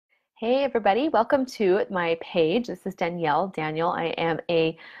Hey everybody, welcome to my page. This is Danielle. I am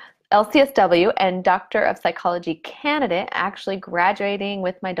a LCSW and Doctor of Psychology candidate, actually graduating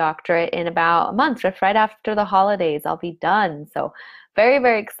with my doctorate in about a month, just right after the holidays. I'll be done. So very,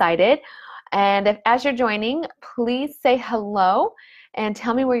 very excited. And as you're joining, please say hello and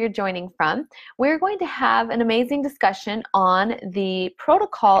tell me where you're joining from. We're going to have an amazing discussion on the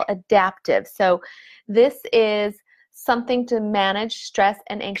protocol Adaptiv. So this is something to manage stress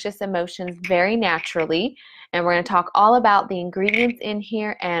and anxious emotions very naturally. And we're going to talk all about the ingredients in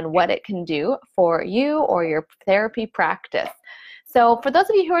here and what it can do for you or your therapy practice. So for those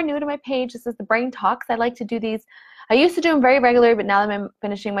of you who are new to my page, this is the Brain Talks. I like to do these. I used to do them very regularly, but now that I'm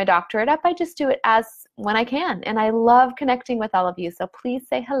finishing my doctorate up, I just do it as when I can. And I love connecting with all of you. So please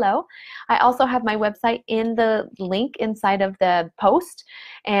say hello. I also have my website in the link inside of the post.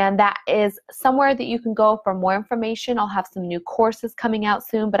 And that is somewhere that you can go for more information. I'll have some new courses coming out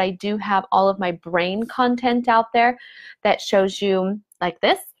soon, but I do have all of my brain content out there that shows you like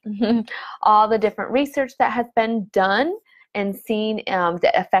this, all the different research that has been done and seen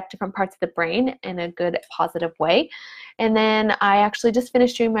that affect different parts of the brain in a good, positive way. And then I actually just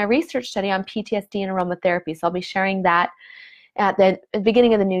finished doing my research study on PTSD and aromatherapy. So I'll be sharing that at the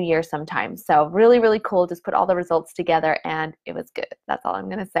beginning of the new year sometime. So really, really cool. Just put all the results together and it was good. That's all I'm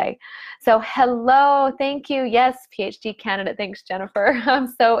going to say. So hello, thank you. Yes, PhD candidate. Thanks, Jennifer.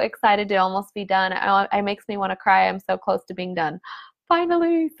 I'm so excited to almost be done. It makes me want to cry. I'm so close to being done.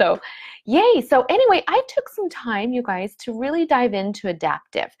 Finally. So yay. So anyway, I took some time, you guys, to really dive into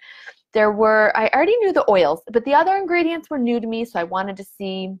Adaptiv. I already knew the oils, but the other ingredients were new to me. So I wanted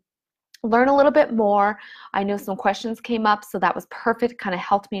to learn a little bit more. I know some questions came up, so that was perfect, kind of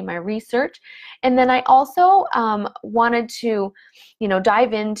helped me in my research. And then I also wanted to,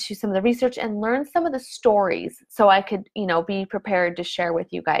 dive into some of the research and learn some of the stories so I could, be prepared to share with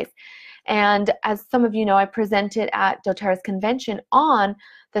you guys. And as some of you know, I presented at doTERRA's convention on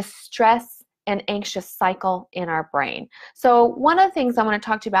the stress and anxious cycle in our brain. So one of the things I want to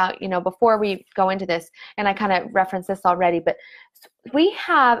talk to you about, before we go into this, and I kind of referenced this already, but we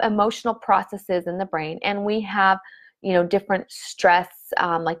have emotional processes in the brain, and we have, different stress,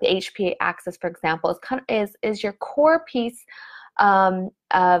 like the HPA axis, for example, is your core piece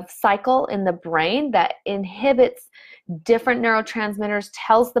of cycle in the brain that inhibits different neurotransmitters,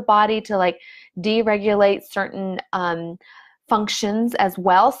 tells the body to deregulate certain functions as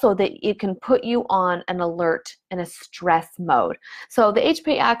well, so that it can put you on an alert in a stress mode. So the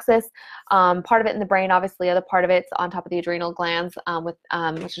HPA axis, part of it in the brain, obviously, other part of it's on top of the adrenal glands,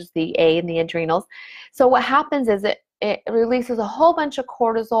 which is the A in the adrenals. So what happens is it releases a whole bunch of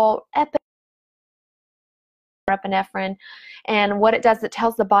cortisol, epinephrine, and what it does, it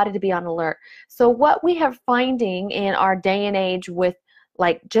tells the body to be on alert. So what we are finding in our day and age with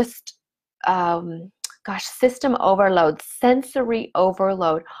system overload, sensory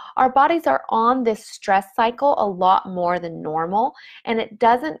overload, our bodies are on this stress cycle a lot more than normal, and it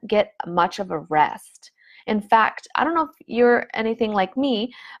doesn't get much of a rest. In fact, I don't know if you're anything like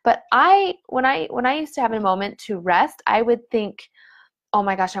me, but when I used to have a moment to rest, I would think, oh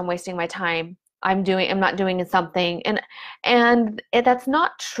my gosh, I'm wasting my time. I'm not doing something. And that's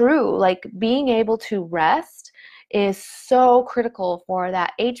not true. Like, being able to rest is so critical for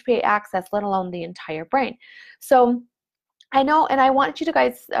that HPA axis, let alone the entire brain. So I know, and I want you to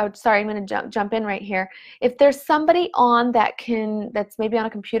guys, sorry, I'm going to jump in right here. If there's somebody on that's maybe on a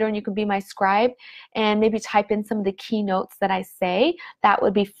computer and you can be my scribe and maybe type in some of the keynotes that I say, that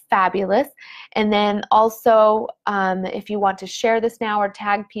would be fabulous. And then also, if you want to share this now or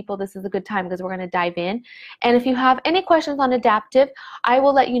tag people, this is a good time because we're going to dive in. And if you have any questions on Adaptiv, I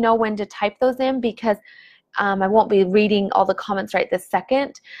will let you know when to type those in, because I won't be reading all the comments right this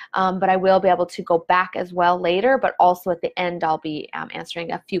second, but I will be able to go back as well later, but also at the end I'll be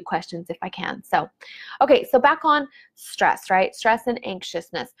answering a few questions if I can. So, okay, so back on stress, right? Stress and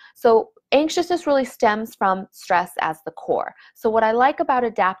anxiousness. So anxiousness really stems from stress as the core. So what I like about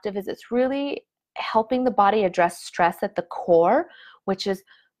Adaptiv is it's really helping the body address stress at the core, which is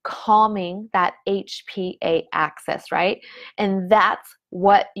calming that HPA axis, right? And that's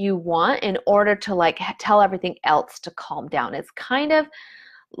what you want in order to tell everything else to calm down. It's kind of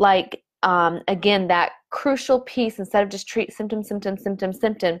like, again, that crucial piece. Instead of just treat symptom, it's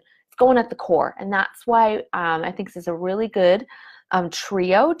going at the core. And that's why I think this is a really good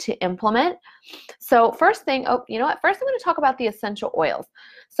trio to implement. So first thing, you know what? First I'm going to talk about the essential oils.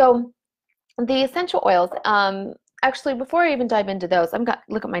 So the essential oils, actually, before I even dive into those, I'm going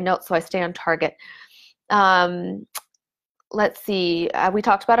to look at my notes so I stay on target. let's see, we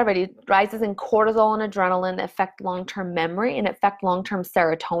talked about already, rises in cortisol and adrenaline affect long-term memory and affect long-term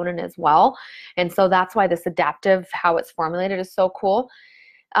serotonin as well. And so that's why this Adaptiv, how it's formulated, is so cool.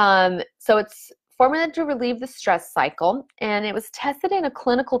 So it's formulated to relieve the stress cycle, and it was tested in a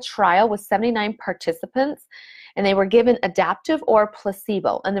clinical trial with 79 participants, and they were given Adaptiv or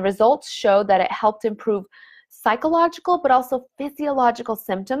placebo. And the results showed that it helped improve psychological but also physiological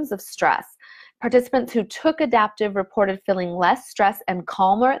symptoms of stress. Participants who took Adaptiv reported feeling less stressed and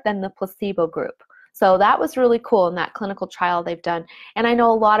calmer than the placebo group. So that was really cool in that clinical trial they've done. And I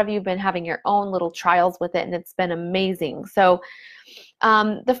know a lot of you have been having your own little trials with it, and it's been amazing. So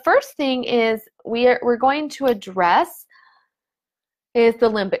the first thing is we're going to address is the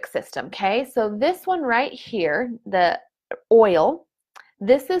limbic system, okay? So this one right here, the oil,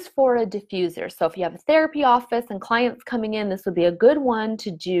 this is for a diffuser. So if you have a therapy office and clients coming in, this would be a good one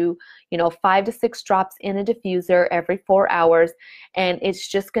to do, 5 to 6 drops in a diffuser every 4 hours. And it's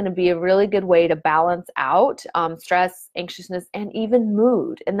just going to be a really good way to balance out stress, anxiousness, and even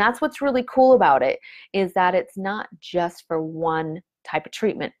mood. And that's what's really cool about it, is that it's not just for one type of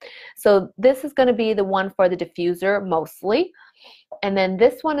treatment. So this is going to be the one for the diffuser mostly. And then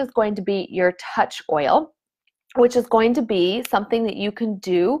this one is going to be your touch oil, which is going to be something that you can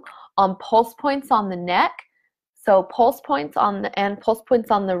do on pulse points on the neck. So pulse points on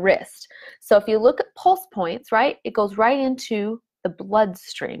the wrist. So if you look at pulse points, right, it goes right into the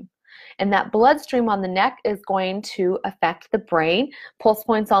bloodstream. And that bloodstream on the neck is going to affect the brain. Pulse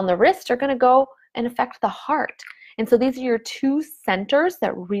points on the wrist are going to go and affect the heart. And so these are your 2 centers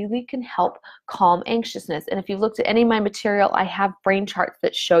that really can help calm anxiousness. And if you've looked at any of my material, I have brain charts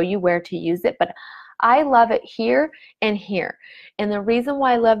that show you where to use it. But I love it here and here. And the reason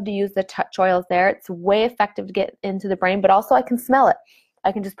why I love to use the touch oils there, it's way effective to get into the brain, but also I can smell it.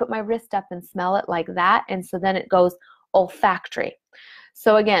 I can just put my wrist up and smell it like that. And so then it goes olfactory.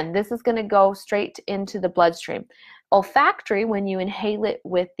 So again, this is going to go straight into the bloodstream. Olfactory, when you inhale it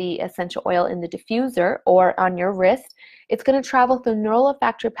with the essential oil in the diffuser or on your wrist, it's going to travel through neural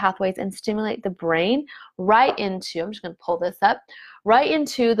olfactory pathways and stimulate the brain right into, I'm just going to pull this up, right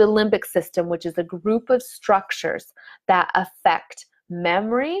into the limbic system, which is a group of structures that affect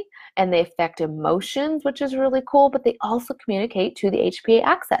memory and they affect emotions, which is really cool, but they also communicate to the HPA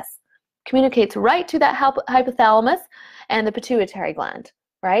axis. Communicates right to that hypothalamus and the pituitary gland,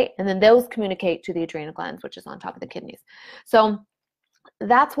 right? And then those communicate to the adrenal glands, which is on top of the kidneys. So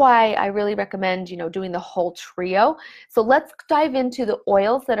that's why I really recommend, doing the whole trio. So let's dive into the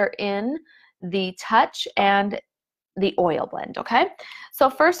oils that are in the touch and the oil blend, okay? So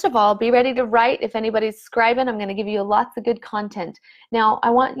first of all, be ready to write. If anybody's scribing, I'm going to give you lots of good content. Now, I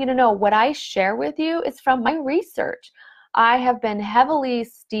want you to know what I share with you is from my research. I have been heavily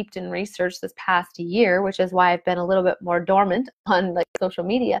steeped in research this past year, which is why I've been a little bit more dormant on social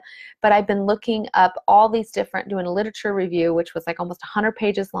media. But I've been looking up all these different, doing a literature review, which was almost 100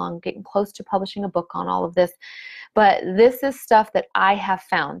 pages long, getting close to publishing a book on all of this. But this is stuff that I have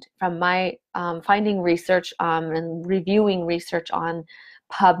found from my finding research and reviewing research on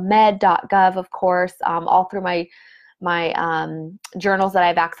PubMed.gov, of course, all through my journals that I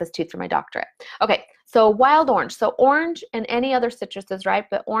have access to through my doctorate. Okay, so wild orange. So orange and any other citruses, right?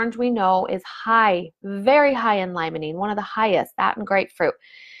 But orange we know is high, very high in limonene, one of the highest, that and grapefruit.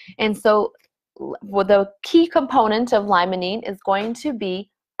 And so the key component of limonene is going to be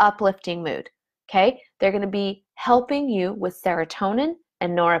uplifting mood, okay? They're going to be helping you with serotonin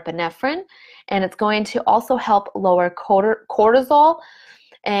and norepinephrine, and it's going to also help lower cortisol.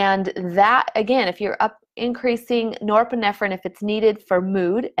 And that, again, if you're increasing norepinephrine if it's needed for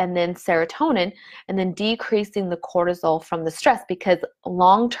mood, and then serotonin, and then decreasing the cortisol from the stress, because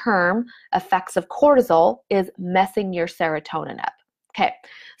long-term effects of cortisol is messing your serotonin up. Okay,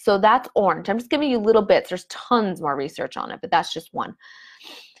 so that's orange. I'm just giving you little bits. There's tons more research on it, but that's just one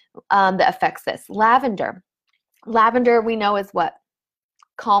that affects this. Lavender. Lavender we know is what?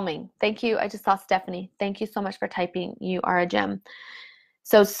 Calming. Thank you. I just saw Stephanie. Thank you so much for typing. You are a gem.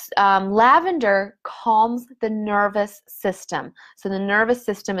 So lavender calms the nervous system. So the nervous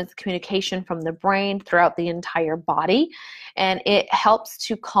system is communication from the brain throughout the entire body, and it helps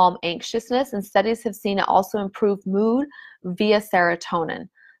to calm anxiousness, and studies have seen it also improve mood via serotonin.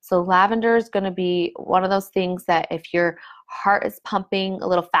 So lavender is going to be one of those things that if your heart is pumping a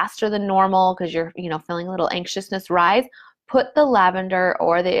little faster than normal because you're feeling a little anxiousness rise, put the lavender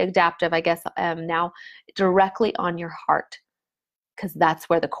or the Adaptiv, I guess now, directly on your heart, because that's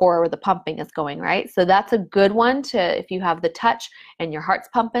where the core or the pumping is going, right? So that's a good one to, if you have the touch and your heart's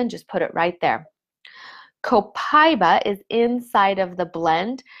pumping, just put it right there. Copaiba is inside of the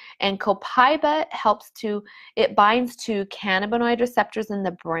blend, And copaiba it binds to cannabinoid receptors in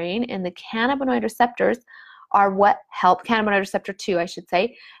the brain, and the cannabinoid receptors are what help, cannabinoid receptor 2, I should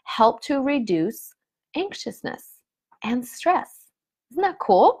say, help to reduce anxiousness and stress. Isn't that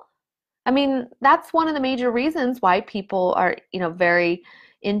cool? I mean, that's one of the major reasons why people are, very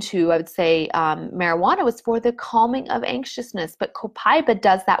into, I would say, marijuana was for the calming of anxiousness. But copaiba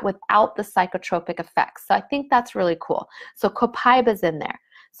does that without the psychotropic effects. So I think that's really cool. So copaiba's in there.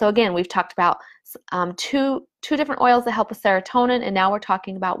 So again, we've talked about two different oils that help with serotonin, and now we're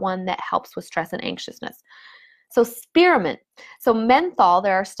talking about one that helps with stress and anxiousness. So spearmint. So menthol,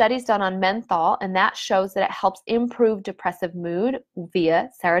 there are studies done on menthol, and that shows that it helps improve depressive mood via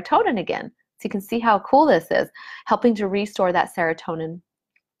serotonin again. So you can see how cool this is, helping to restore that serotonin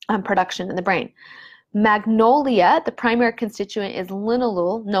production in the brain. Magnolia, the primary constituent is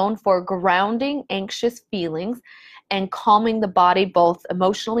linalool, known for grounding anxious feelings and calming the body both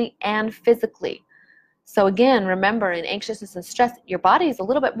emotionally and physically. So again, remember, in anxiousness and stress, your body is a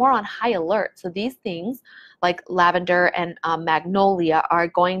little bit more on high alert. So these things like lavender and magnolia are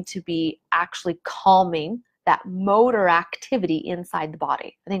going to be actually calming that motor activity inside the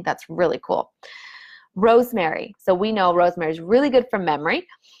body. I think that's really cool. Rosemary. So we know rosemary is really good for memory.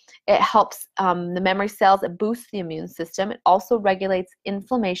 It helps the memory cells. It boosts the immune system. It also regulates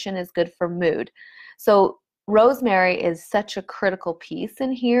inflammation, is good for mood. So rosemary is such a critical piece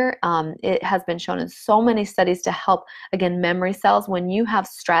in here. It has been shown in so many studies to help, again, memory cells. When you have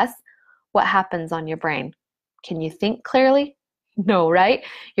stress, what happens on your brain? Can you think clearly? No, right?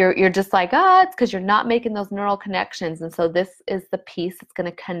 You're just like, it's because you're not making those neural connections. And so this is the piece that's going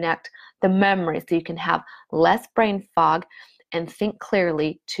to connect the memory so you can have less brain fog and think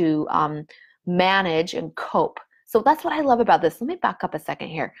clearly to manage and cope. So that's what I love about this. Let me back up a second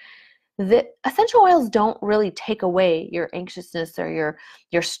here. The essential oils don't really take away your anxiousness or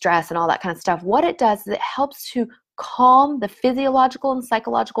your stress and all that kind of stuff. What it does is it helps to calm the physiological and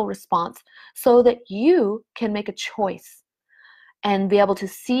psychological response so that you can make a choice and be able to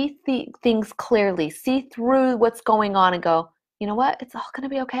see things clearly, see through what's going on and go, you know what, it's all going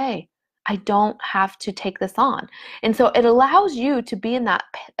to be okay. I don't have to take this on. And so it allows you to be in that,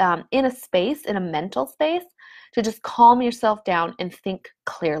 in a space, in a mental space, to just calm yourself down and think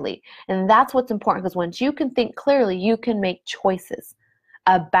clearly. And that's what's important, because once you can think clearly, you can make choices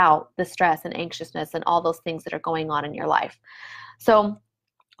about the stress and anxiousness and all those things that are going on in your life. So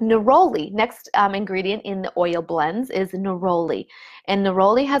neroli, next ingredient in the oil blends, is neroli. And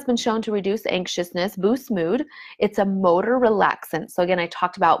neroli has been shown to reduce anxiousness, boost mood. It's a motor relaxant. So again, I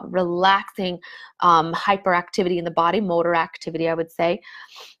talked about relaxing hyperactivity in the body, motor activity, I would say.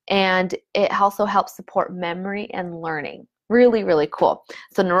 And it also helps support memory and learning. Really, really cool.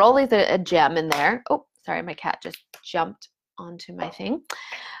 So neroli is a gem in there. Oh, sorry, my cat just jumped onto my thing.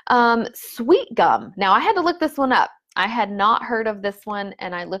 Sweet gum. Now, I had to look this one up. I had not heard of this one,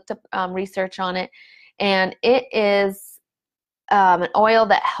 and I looked up research on it, and it is an oil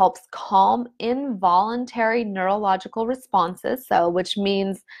that helps calm involuntary neurological responses, so which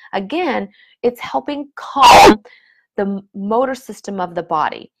means, again, it's helping calm the motor system of the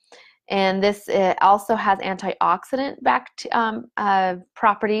body. And this also has antioxidant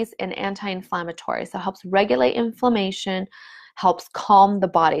properties and anti-inflammatory, so it helps regulate inflammation, helps calm the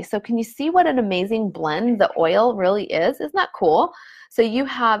body. So can you see what an amazing blend the oil really is? Isn't that cool? So you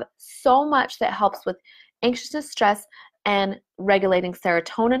have so much that helps with anxiousness, stress, and regulating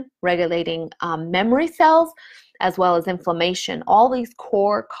serotonin, regulating memory cells, as well as inflammation. All these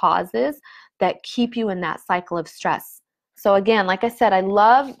core causes that keep you in that cycle of stress. So again, like I said, I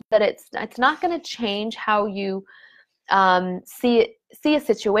love that it's not going to change how you see a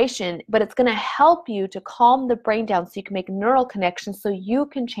situation, but it's going to help you to calm the brain down so you can make neural connections so you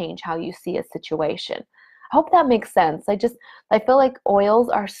can change how you see a situation. I hope that makes sense. I feel like oils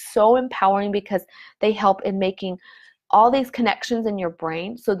are so empowering because they help in making all these connections in your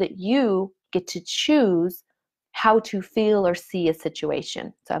brain so that you get to choose how to feel or see a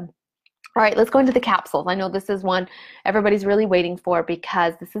situation. So, all right, let's go into the capsules. I know this is one everybody's really waiting for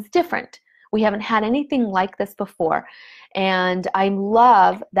because this is different. We haven't had anything like this before. And I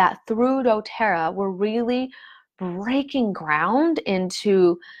love that through doTERRA, we're really breaking ground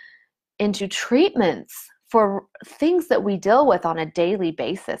into treatments for things that we deal with on a daily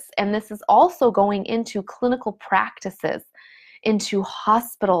basis. And this is also going into clinical practices, into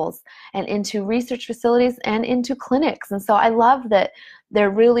hospitals, and into research facilities, and into clinics. And so I love that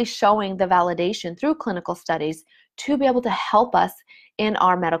they're really showing the validation through clinical studies to be able to help us in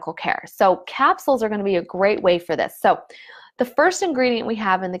our medical care. So capsules are going to be a great way for this. So the first ingredient we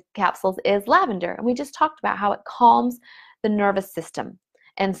have in the capsules is lavender. And we just talked about how it calms the nervous system.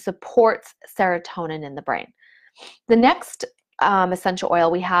 and supports serotonin in the brain. The next essential oil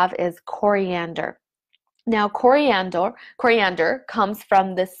we have is coriander. Now, coriander comes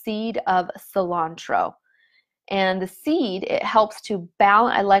from the seed of cilantro. And the seed, it helps to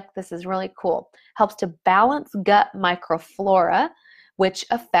balance, I like this, is really cool, helps to balance gut microflora, which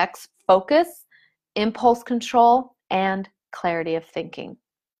affects focus, impulse control, and clarity of thinking.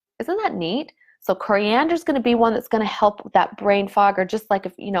 Isn't that neat? So coriander is going to be one that's going to help with that brain fog, or just like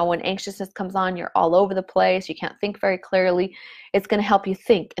if, you know, when anxiousness comes on, you're all over the place, you can't think very clearly. It's going to help you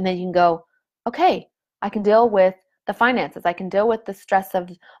think, and then you can go, okay, I can deal with the finances. I can deal with the stress of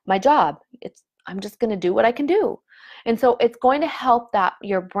my job. I'm just going to do what I can do. And so it's going to help that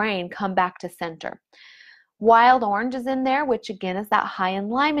your brain come back to center. Wild orange is in there, which again is that high in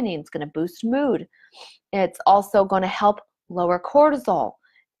limonene. It's going to boost mood. It's also going to help lower cortisol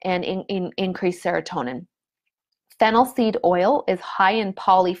and increase serotonin. Fennel seed oil is high in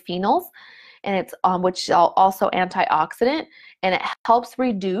polyphenols, and it's which is also antioxidant, and it helps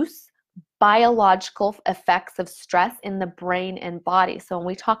reduce biological effects of stress in the brain and body. So when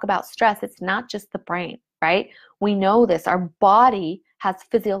we talk about stress, it's not just the brain, right? We know this. Our body has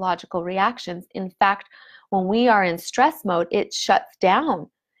physiological reactions. In fact, when we are in stress mode, it shuts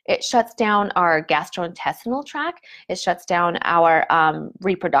down. It shuts down our gastrointestinal tract. It shuts down our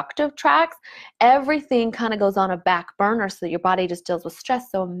reproductive tracts. Everything kind of goes on a back burner so that your body just deals with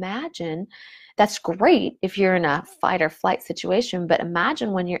stress. So imagine, that's great if you're in a fight or flight situation, but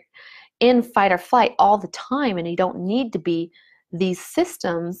imagine when you're in fight or flight all the time and you don't need to be, these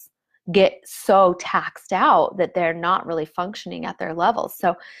systems get so taxed out that they're not really functioning at their levels.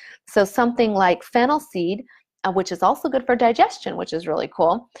 So something like fennel seed, which is also good for digestion, which is really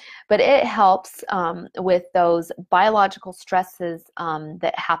cool, but it helps with those biological stresses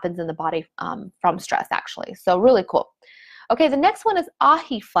that happens in the body from stress, actually. So really cool. Okay, the next one is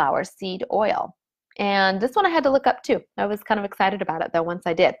ahi flower seed oil. And this one I had to look up too. I was kind of excited about it though once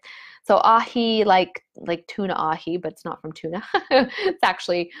I did. So ahi, like tuna ahi, but it's not from tuna. It's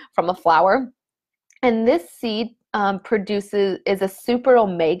actually from a flower. And this seed is a super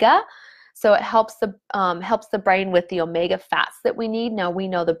omega. So it helps the brain with the omega fats that we need. Now we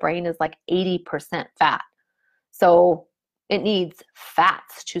know the brain is like 80% fat. So it needs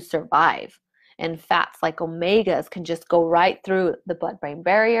fats to survive. And fats like omegas can just go right through the blood-brain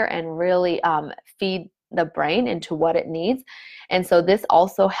barrier and really feed the brain into what it needs. And so this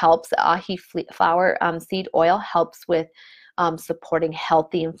also helps, ahi flower seed oil helps with supporting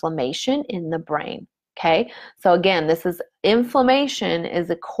healthy inflammation in the brain. Okay, so again, inflammation is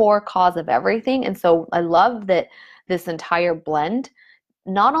a core cause of everything. And so I love that this entire blend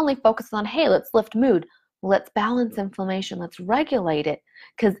not only focuses on, hey, let's lift mood, let's balance inflammation, let's regulate it,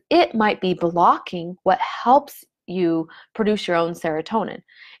 because it might be blocking what helps you produce your own serotonin.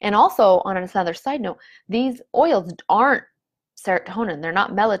 And also, on another side note, these oils aren't serotonin, they're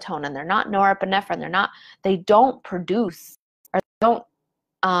not melatonin, they're not norepinephrine, they don't produce, or don't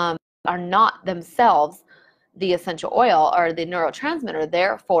are not themselves the essential oil or the neurotransmitter.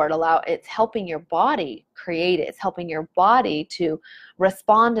 Therefore, it's helping your body create it. It's helping your body to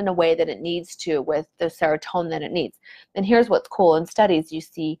respond in a way that it needs to with the serotonin that it needs. And here's what's cool. In studies, you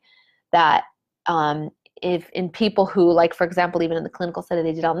see that if in people who, like for example, even in the clinical study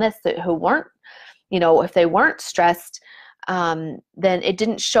they did on this, who weren't, if they weren't stressed, then it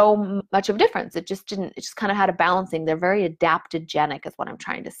didn't show much of a difference. It just kind of had a balancing. They're very adaptogenic is what I'm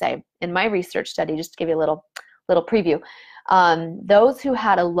trying to say. In my research study, just to give you a little preview, those who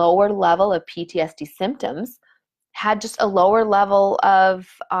had a lower level of PTSD symptoms had just a lower level of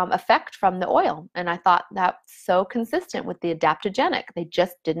effect from the oil. And I thought that's so consistent with the adaptogenic. They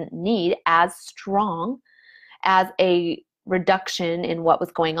just didn't need as strong as a reduction in what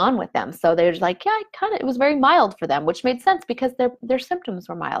was going on with them. So they're just like, yeah, it was very mild for them, which made sense because their symptoms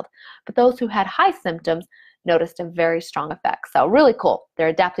were mild. But those who had high symptoms noticed a very strong effect. So really cool.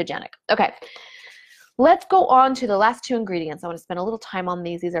 They're adaptogenic. Okay, let's go on to the last two ingredients. I want to spend a little time on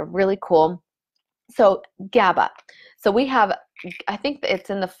these. These are really cool. So GABA. So we have, I think it's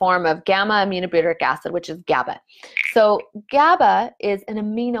in the form of gamma aminobutyric acid, which is GABA. So GABA is an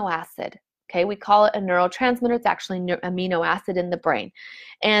amino acid. Okay, we call it a neurotransmitter. It's actually amino acid in the brain.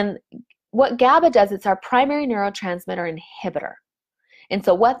 And what GABA does, it's our primary neurotransmitter inhibitor. And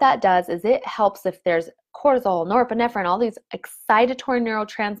so what that does is it helps if there's cortisol, norepinephrine, all these excitatory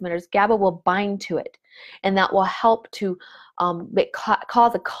neurotransmitters, GABA will bind to it. And that will help to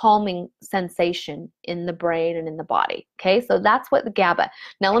cause a calming sensation in the brain and in the body. Okay, so that's what the GABA.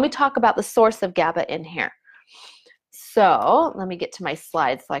 Now let me talk about the source of GABA in here. So let me get to my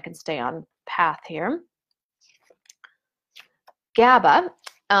slides so I can stay on path here. GABA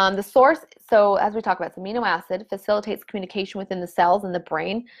The source, so as we talk about, it's amino acid, facilitates communication within the cells in the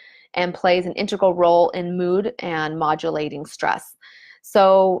brain and plays an integral role in mood and modulating stress.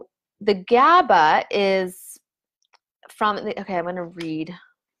 So the GABA is from, okay, I'm going to read.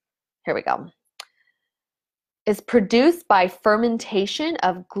 Here we go. Is produced by fermentation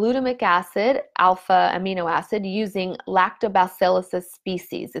of glutamic acid, alpha amino acid, using Lactobacillus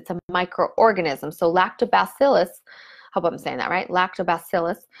species. It's a microorganism. So Lactobacillus, hope I'm saying that right,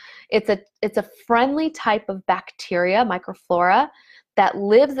 Lactobacillus, it's a friendly type of bacteria, microflora, that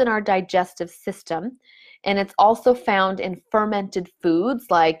lives in our digestive system. And it's also found in fermented foods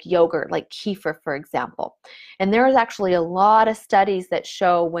like yogurt, like kefir, for example. And there is actually a lot of studies that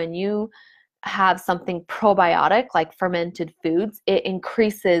show when you have something probiotic like fermented foods, it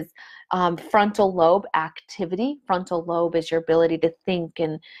increases frontal lobe activity. Frontal lobe is your ability to think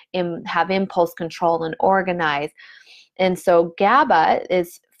and have impulse control and organize. And so GABA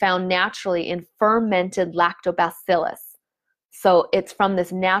is found naturally in fermented lactobacillus. So it's from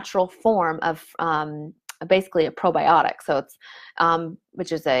this natural form of basically a probiotic. So it's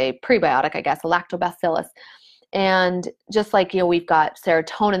which is a prebiotic, I guess, a lactobacillus. And just like, we've got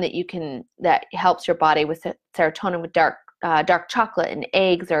serotonin that helps your body with serotonin with dark chocolate, and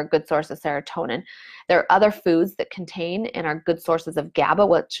eggs are a good source of serotonin. There are other foods that contain and are good sources of GABA,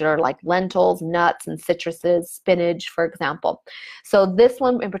 which are like lentils, nuts, and citruses, spinach, for example. So this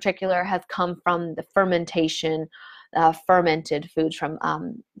one in particular has come from the fermentation, fermented foods from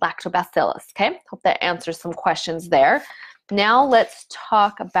lactobacillus. Okay, hope that answers some questions there. Now let's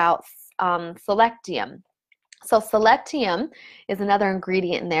talk about selectium. So selectium is another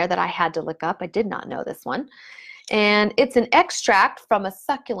ingredient in there that I had to look up. I did not know this one. And it's an extract from a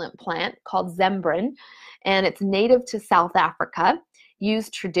succulent plant called zembrin, and it's native to South Africa,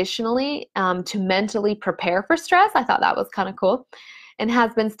 used traditionally to mentally prepare for stress. I thought that was kind of cool, and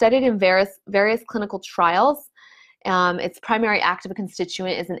has been studied in various clinical trials. Its primary active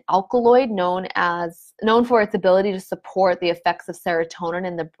constituent is an alkaloid known for its ability to support the effects of serotonin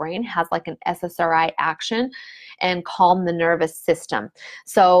in the brain, has like an SSRI action, and calm the nervous system.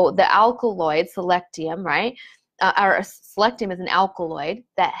 So the alkaloid, selectium, right? Or selectium is an alkaloid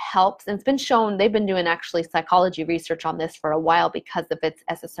that helps, and it's been shown, they've been doing actually psychology research on this for a while because of its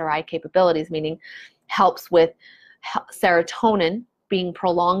SSRI capabilities, meaning helps with serotonin being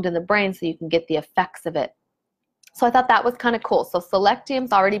prolonged in the brain so you can get the effects of it. So I thought that was kind of cool. So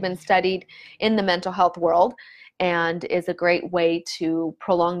selectium's already been studied in the mental health world and is a great way to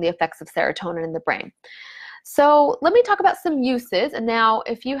prolong the effects of serotonin in the brain. So let me talk about some uses. And now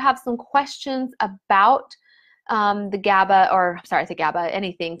if you have some questions about the GABA,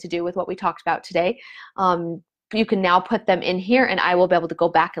 anything to do with what we talked about today, you can now put them in here and I will be able to go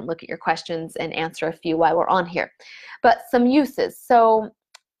back and look at your questions and answer a few while we're on here. But some uses. So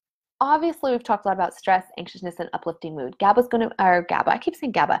obviously, we've talked a lot about stress, anxiousness, and uplifting mood. I keep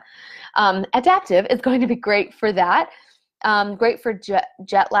saying GABA. Adaptiv is going to be great for that. Great for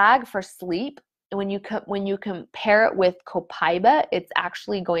jet lag, for sleep. And when you compare it with copaiba, it's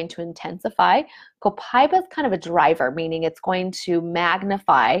actually going to intensify. Copaiba is kind of a driver, meaning it's going to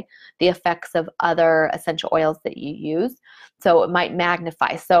magnify the effects of other essential oils that you use. So it might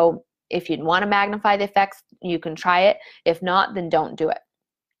magnify. So if you want to magnify the effects, you can try it. If not, then don't do it.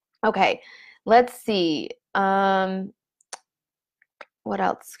 Okay, let's see. What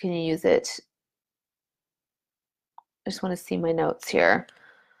else can you use it? I just want to see my notes here.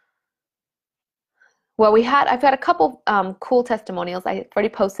 Well, I've got a couple cool testimonials. I already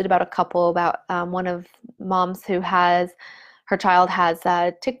posted about a couple, about one of moms who her child has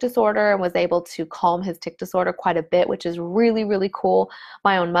a tic disorder and was able to calm his tic disorder quite a bit, which is really, really cool.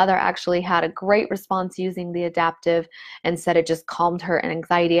 My own mother actually had a great response using the Adaptiv and said it just calmed her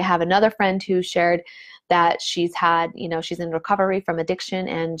anxiety. I have another friend who shared that she's in recovery from addiction,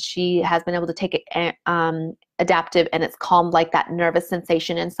 and she has been able to take it Adaptiv, and it's calmed like that nervous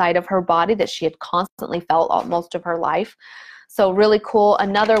sensation inside of her body that she had constantly felt most of her life. So really cool.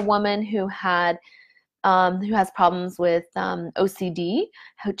 Another woman who has problems with OCD,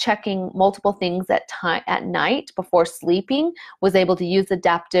 who checking multiple things at night before sleeping, was able to use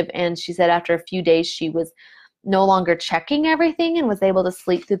Adaptiv, and she said after a few days she was no longer checking everything and was able to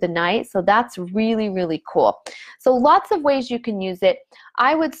sleep through the night. So that's really, really cool. So lots of ways you can use it.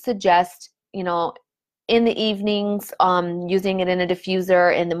 I would suggest, in the evenings, using it in a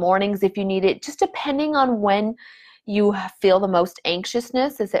diffuser, in the mornings if you need it, just depending on when you feel the most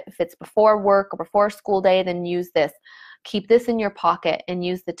anxiousness. If it's before work or before a school day, then use this. Keep this in your pocket and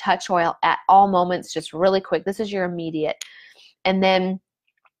use the touch oil at all moments, just really quick. This is your immediate. And then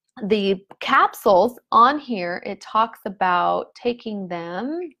The capsules on here, it talks about taking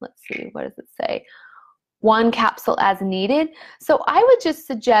them, let's see, what does it say? 1 capsule as needed. So I would just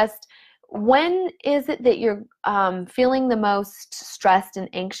suggest, when is it that you're feeling the most stressed and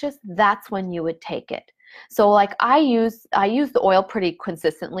anxious? That's when you would take it. So like I use the oil pretty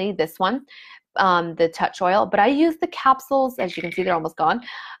consistently, this one, the touch oil, but I use the capsules. As you can see, they're almost gone.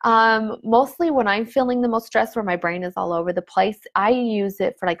 Mostly when I'm feeling the most stress, where my brain is all over the place, I use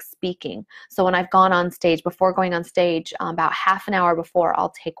it for like speaking. So when I've gone on stage, before going on stage, about half an hour before,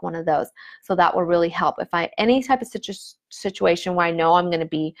 I'll take one of those. So that will really help. If any type of situation where I know I'm going to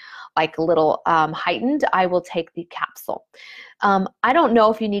be like a little heightened, I will take the capsule. I don't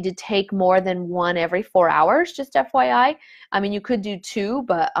know if you need to take more than 1 every 4 hours, just FYI. I mean, you could do 2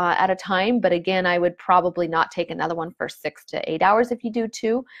 but at a time, but again, I would probably not take another one for 6 to 8 hours if you do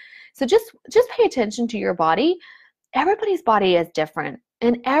 2. So just pay attention to your body. Everybody's body is different,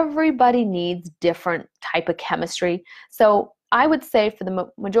 and everybody needs different type of chemistry. So I would say for the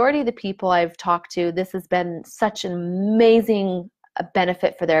majority of the people I've talked to, this has been such an amazing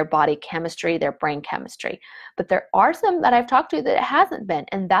benefit for their body chemistry, their brain chemistry. But there are some that I've talked to that it hasn't been,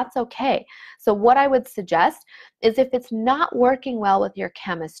 and that's okay. So what I would suggest is, if it's not working well with your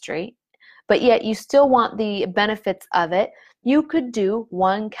chemistry, but yet you still want the benefits of it, you could do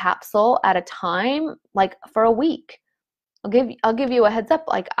 1 capsule at a time, like for a week. I'll give you a heads up.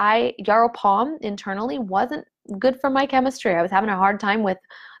 Like Yarrow Palm internally wasn't good for my chemistry. I was having a hard time with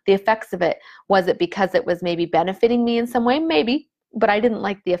the effects of it. Was it because it was maybe benefiting me in some way? Maybe, but I didn't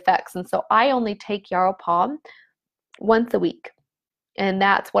like the effects. And so I only take Yarrow Palm once a week, and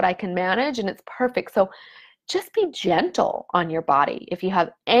that's what I can manage, and it's perfect. So just be gentle on your body. If you have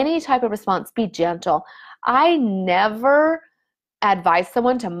any type of response, be gentle. I never advise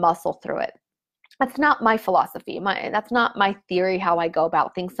someone to muscle through it. That's not my philosophy. That's not my theory, how I go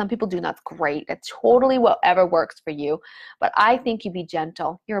about things. Some people do, and that's great. It's totally whatever works for you. But I think you be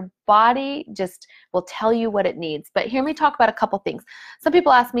gentle. Your body just will tell you what it needs. But hear me talk about a couple things. Some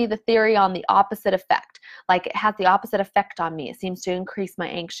people ask me the theory on the opposite effect. Like, it has the opposite effect on me. It seems to increase my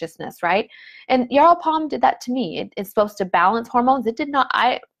anxiousness, right? And Yarrow Palm did that to me. It's supposed to balance hormones. It did not.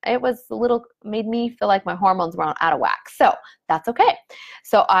 It was a little, made me feel like my hormones were out of whack. So that's okay.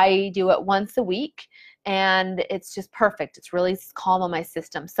 So I do it once a week, and it's just perfect. It's really calm on my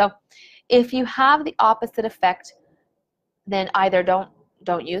system. So if you have the opposite effect, then either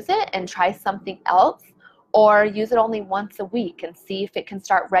don't use it and try something else, or use it only once a week and see if it can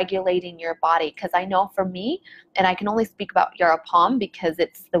start regulating your body. Because I know for me, and I can only speak about Yarrow Palm because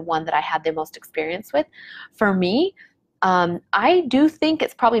it's the one that I had the most experience with. For me, I do think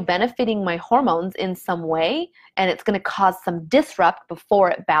it's probably benefiting my hormones in some way, and it's going to cause some disrupt before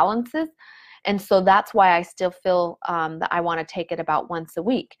it balances. And so that's why I still feel that I want to take it about once a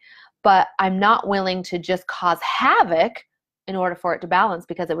week. But I'm not willing to just cause havoc in order for it to balance,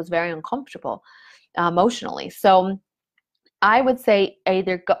 because it was very uncomfortable emotionally. So I would say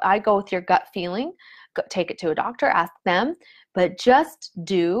either I go with your gut feeling, take it to a doctor, ask them, but just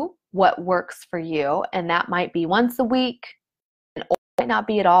do what works for you. And that might be once a week, or it might not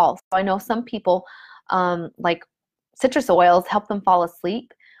be at all. So I know some people, like citrus oils help them fall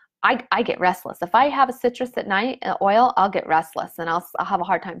asleep. I get restless. If I have a citrus at night, oil, I'll get restless, and I'll have a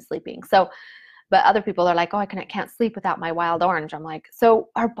hard time sleeping. So, but other people are like, oh, I can't sleep without my wild orange. I'm like, so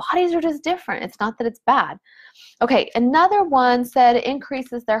our bodies are just different. It's not that it's bad. Okay, another one said it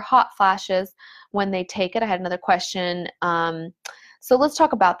increases their hot flashes when they take it. I had another question. So let's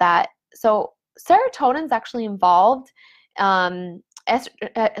talk about that. So serotonin is actually involved. So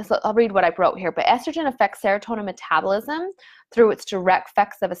I'll read what I wrote here. But estrogen affects serotonin metabolism through its direct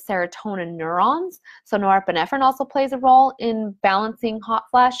effects of a serotonin neurons. So norepinephrine also plays a role in balancing hot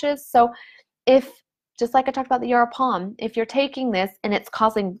flashes. So if, just like I talked about the Yarrow Palm, if you're taking this and it's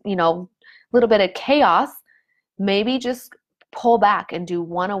causing, a little bit of chaos, maybe just pull back and do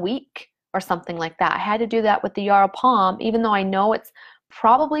 1 a week or something like that. I had to do that with the Yarrow Palm, even though I know it's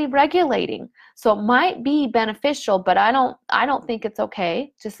probably regulating. So it might be beneficial, but I don't think it's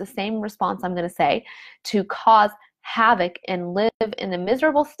okay, just the same response I'm going to say, to cause havoc and live in a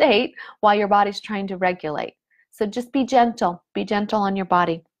miserable state while your body's trying to regulate. So just be gentle on your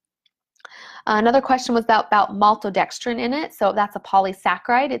body. Another question was about maltodextrin in it. So that's a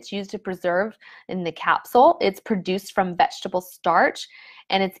polysaccharide. It's used to preserve in the capsule. It's produced from vegetable starch,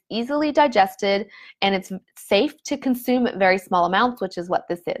 and it's easily digested, and it's safe to consume at very small amounts, which is what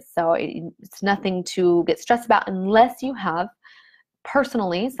this is. So it's nothing to get stressed about unless you have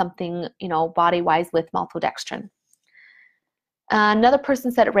personally something, body-wise with maltodextrin. Another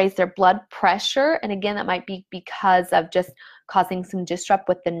person said it raised their blood pressure, and again, that might be because of just causing some disrupt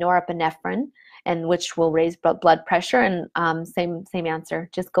with the norepinephrine, and which will raise blood pressure. And same answer.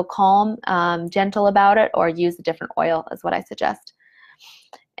 Just go calm, gentle about it, or use a different oil is what I suggest.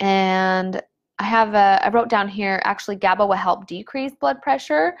 And I wrote down here, actually GABA will help decrease blood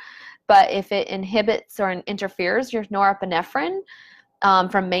pressure, but if it inhibits or interferes your norepinephrine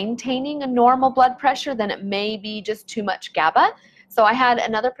from maintaining a normal blood pressure, then it may be just too much GABA. So I had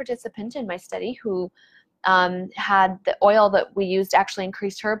another participant in my study who had the oil that we used actually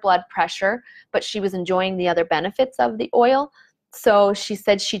increased her blood pressure, but she was enjoying the other benefits of the oil. So she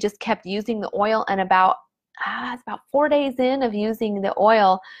said she just kept using the oil, and about 4 days in of using the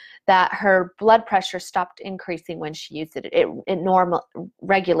oil that her blood pressure stopped increasing when she used it. It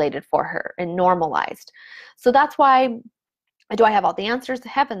regulated for her and normalized. So that's why, do I have all the answers?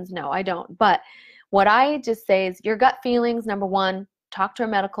 Heavens, no, I don't. But what I just say is your gut feelings, number one, talk to a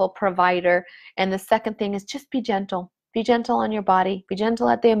medical provider. And the second thing is just be gentle. Be gentle on your body. Be gentle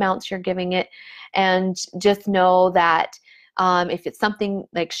at the amounts you're giving it. And just know that if it's something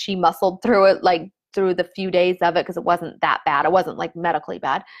like she muscled through it, like through the few days of it, because it wasn't that bad. It wasn't like medically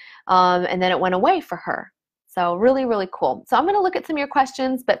bad. And then it went away for her. So really, really cool. So I'm going to look at some of your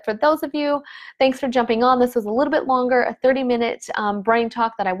questions, but for those of you, thanks for jumping on. This was a little bit longer, a 30-minute brain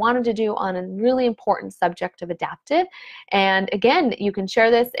talk that I wanted to do on a really important subject of Adaptiv. And again, you can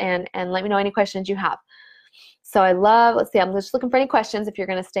share this and let me know any questions you have. So let's see, I'm just looking for any questions if you're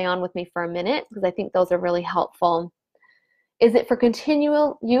going to stay on with me for a minute, because I think those are really helpful. Is it for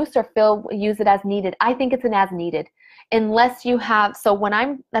continual use or use it as needed? I think it's an as needed. Unless you have,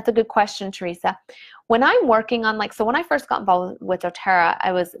 that's a good question, Teresa. When I'm working on so when I first got involved with doTERRA,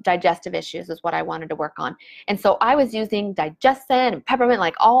 I was digestive issues is what I wanted to work on. And so I was using digestin and peppermint,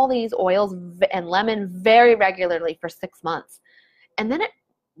 like all these oils and lemon very regularly for 6 months. And then it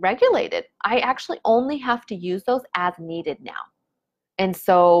regulated. I actually only have to use those as needed now. And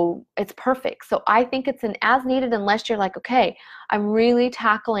so it's perfect. So I think it's an as needed, unless you're like, okay, I'm really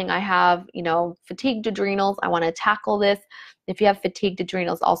tackling, I have, fatigued adrenals. I want to tackle this. If you have fatigued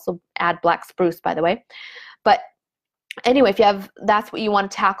adrenals, also add black spruce, by the way. But anyway, if that's what you want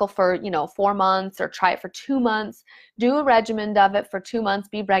to tackle for, 4 months, or try it for 2 months, do a regimen of it for 2 months,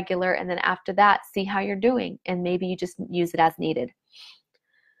 be regular. And then after that, see how you're doing. And maybe you just use it as needed.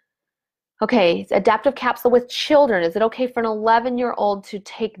 Okay, Adaptiv capsule with children. Is it okay for an 11-year-old to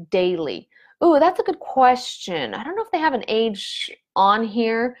take daily? Ooh, that's a good question. I don't know if they have an age on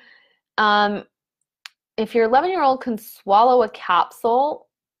here. If your 11-year-old can swallow a capsule,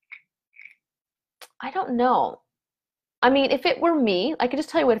 I don't know. I mean, if it were me, I could just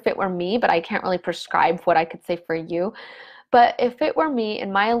tell you what if it were me, but I can't really prescribe what I could say for you. But if it were me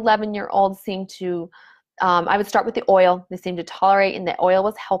and my 11-year-old seemed to I would start with the oil. They seemed to tolerate, and the oil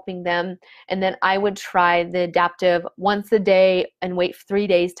was helping them. And then I would try the Adaptiv once a day and wait 3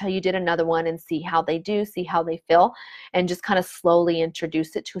 days till you did another one and see how they do, see how they feel, and just kind of slowly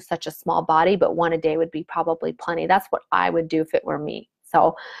introduce it to such a small body. But 1 a day would be probably plenty. That's what I would do if it were me.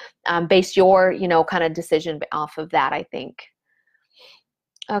 So base your, kind of decision off of that, I think.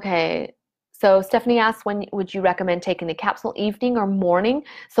 Okay. So Stephanie asks, when would you recommend taking the capsule, evening or morning?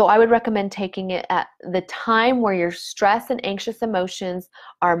 So I would recommend taking it at the time where your stress and anxious emotions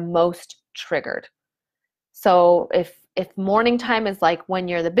are most triggered. So if morning time is like when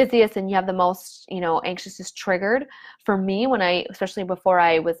you're the busiest and you have the most, anxious is triggered, for me, especially before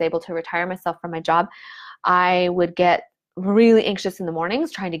I was able to retire myself from my job, I would get really anxious in the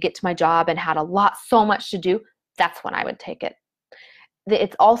mornings trying to get to my job and had so much to do. That's when I would take it.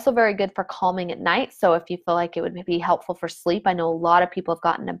 It's also very good for calming at night. So if you feel like it would be helpful for sleep, I know a lot of people have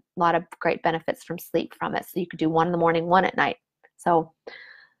gotten a lot of great benefits from sleep from it. So you could do 1 in the morning, 1 at night. So,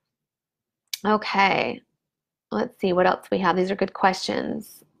 okay, let's see what else we have. These are good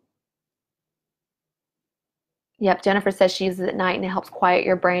questions. Yep, Jennifer says she uses it at night and it helps quiet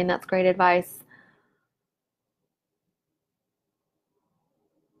your brain. That's great advice.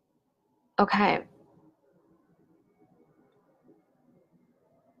 Okay.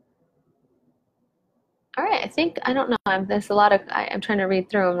 All right, I don't know, there's a lot of, I'm trying to read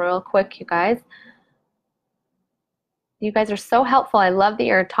through them real quick, you guys. You guys are so helpful. I love that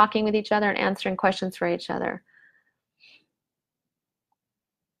you're talking with each other and answering questions for each other.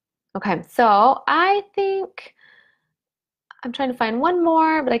 Okay, so I think I'm trying to find one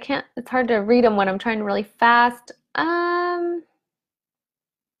more, but I can't, it's hard to read them when I'm trying really fast.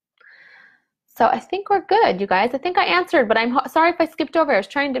 So I think we're good, you guys. I think I answered, but I'm sorry if I skipped over. I was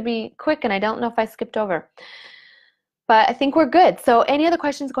trying to be quick and I don't know if I skipped over. But I think we're good. So any other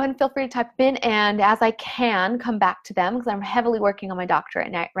questions, go ahead and feel free to type them in. And as I can, come back to them because I'm heavily working on my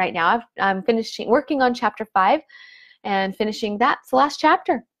doctorate right now. I'm working on chapter 5 and finishing that. It's the last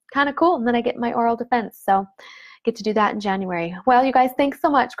chapter. Kind of cool. And then I get my oral defense. So get to do that in January. Well, you guys, thanks so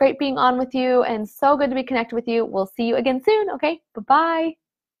much. Great being on with you and so good to be connected with you. We'll see you again soon. Okay, bye-bye.